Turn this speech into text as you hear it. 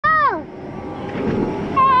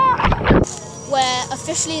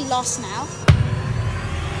officially lost now.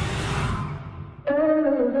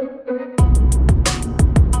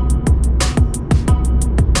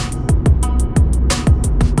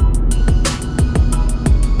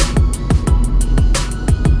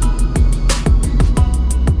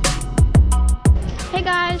 Hey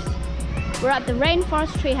guys, we're at the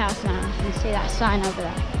Rainforest Treehouse now. You can see that sign over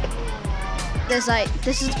there. There's like,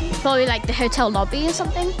 this is probably like the hotel lobby or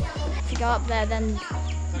something. If you go up there, then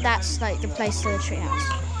that's like the place to the treehouse.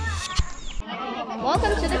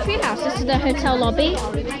 Welcome to the treehouse. This is the hotel lobby.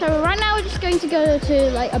 So right now we're just going to go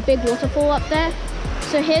to like a big waterfall up there.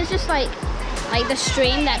 So here's just like the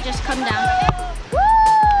stream that just come down. Woo!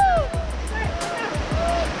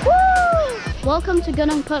 Woo! Welcome to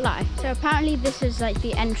Gunung Pulai. So apparently this is like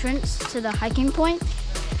the entrance to the hiking point,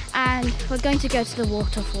 and we're going to go to the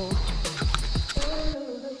waterfall.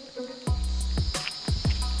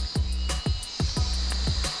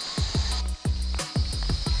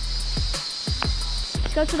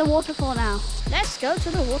 Let's go to the waterfall now. Let's go to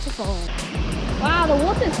the waterfall. Wow, the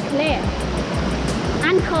water's clear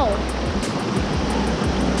and cold.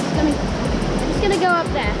 Just gonna go up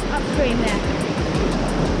there, upstream there.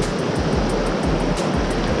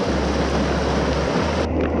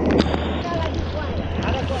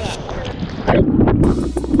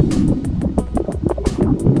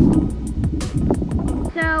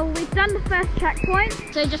 So we've done the first checkpoint,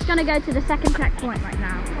 so just gonna go to the second checkpoint right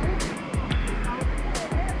now.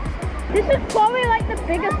 This is probably like the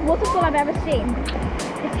biggest waterfall I've ever seen.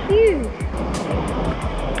 It's huge.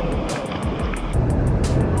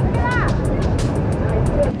 Look at that.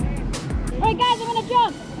 Alright guys, I'm gonna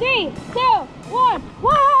jump. 3, 2, 1,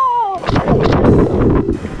 whoa!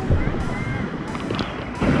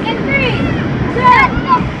 In 3, 2,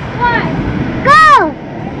 1, go!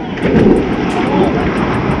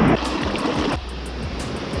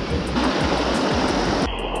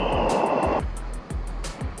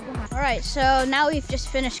 Alright, so now we've just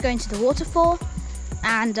finished going to the waterfall,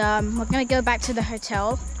 and we're going to go back to the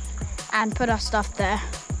hotel and put our stuff there,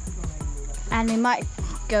 and we might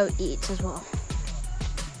go eat as well.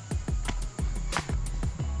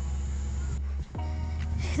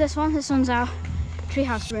 This one's our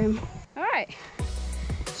treehouse room. Alright,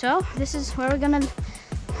 so this is where we're going to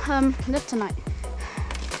live tonight.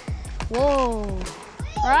 Whoa,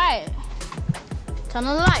 alright, turn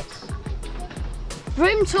on the lights.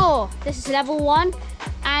 Room tour. This is level 1,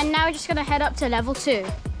 and now we're just gonna head up to level 2.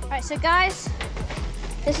 All right, so guys,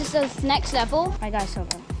 this is the next level. All right, guys,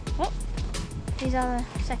 hold on. Oh, these are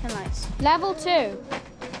the second lights. Level 2.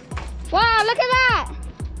 Wow, look at that!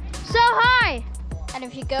 So high. And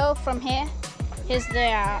if you go from here, here's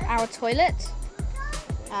our toilet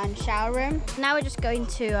and shower room. Now we're just going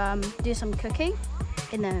to do some cooking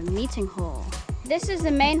in the meeting hall. This is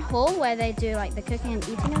the main hall where they do like the cooking and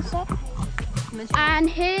eating and stuff. And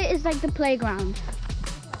here is like the playground.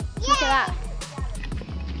 Yeah. Look at that.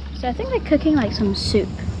 So I think they're cooking like some soup.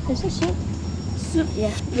 Is this soup? Soup?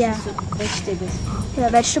 Yeah. Yeah. Soup. Vegetables. Yeah,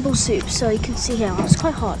 vegetable soup. So you can see here, it's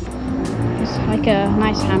quite hot. There's like a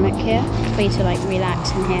nice hammock here for you to like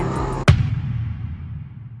relax in here.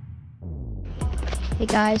 Hey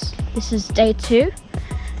guys, this is day 2,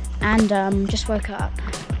 and just woke up.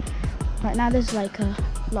 Right now there's like a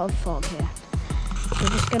lot of fog here. We're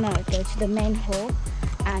just gonna go to the main hall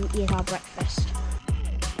and eat our breakfast.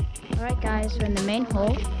 Alright guys, we're in the main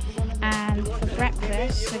hall, and for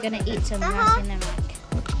breakfast we're gonna eat some nasi lemak.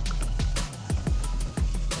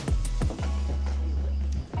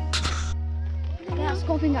 Yeah,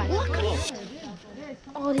 scorpion guys.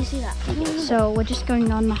 Oh, do you see that? Okay, so we're just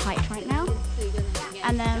going on the hike right now,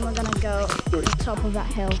 and then we're gonna go to the top of that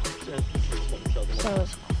hill. So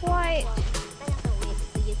it's quite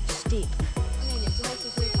steep.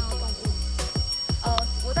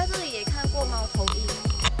 我在这里也看过猫头鹰。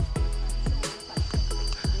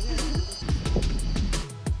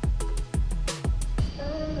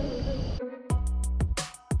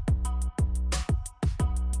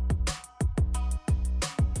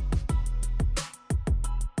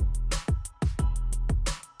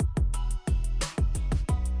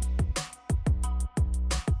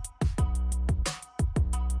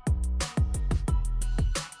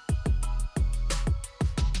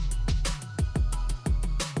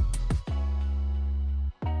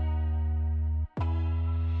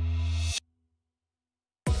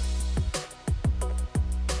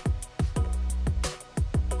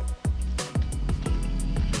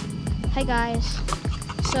 Hey guys,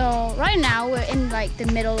 so right now we're in like the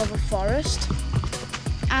middle of a forest,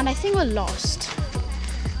 and I think we're lost.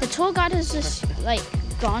 The tour guide has just like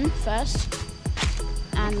gone first,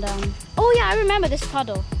 and oh yeah, I remember this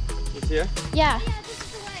puddle. It's here? Yeah,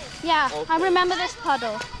 Yeah, I remember this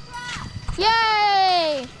puddle.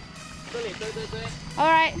 Yay!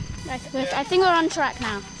 Alright, I think we're on track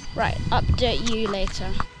now. Right, update you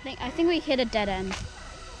later. I think we hit a dead end.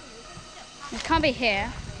 It can't be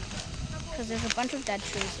here, because there's a bunch of dead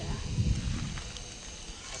trees there.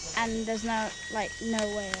 And there's no way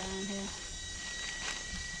around here.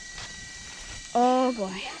 Oh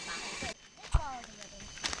boy.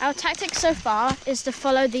 Our tactic so far is to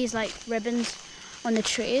follow these like ribbons on the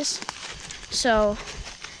trees. So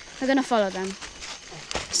we're gonna follow them.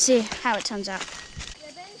 See how it turns out.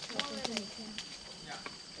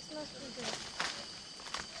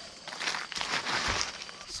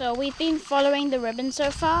 So we've been following the ribbon so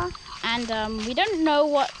far, and we don't know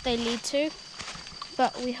what they lead to,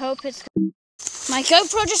 but we hope it's... My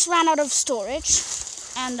GoPro just ran out of storage,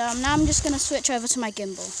 and now I'm just going to switch over to my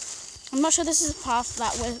gimbal. I'm not sure this is a path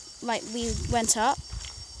that we went up,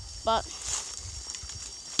 but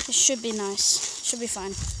it should be nice. It should be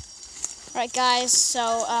fine. Right guys,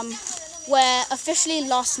 so we're officially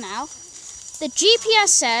lost now. The GPS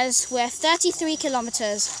says we're 33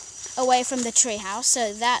 kilometers away from the treehouse,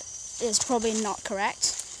 so that is probably not correct.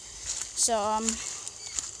 So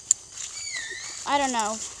I don't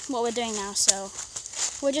know what we're doing now, so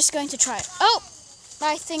we're just going to try it. Oh,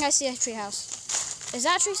 I think I see a treehouse. Is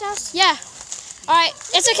that a treehouse? Yeah. All right,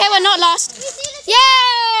 it's okay. We're not lost.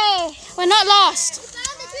 Yay! We're not lost.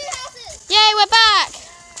 Yay, we're back.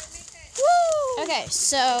 Woo! Okay,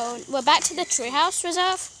 so we're back to the treehouse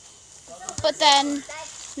reserve, but then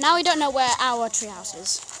now we don't know where our treehouse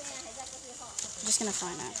is. I'm just gonna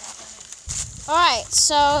find out. Alright,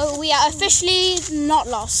 so we are officially not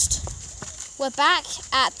lost. We're back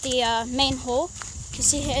at the main hall. You can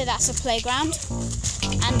see here that's a playground.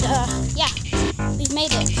 And yeah, we've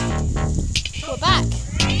made it. We're back.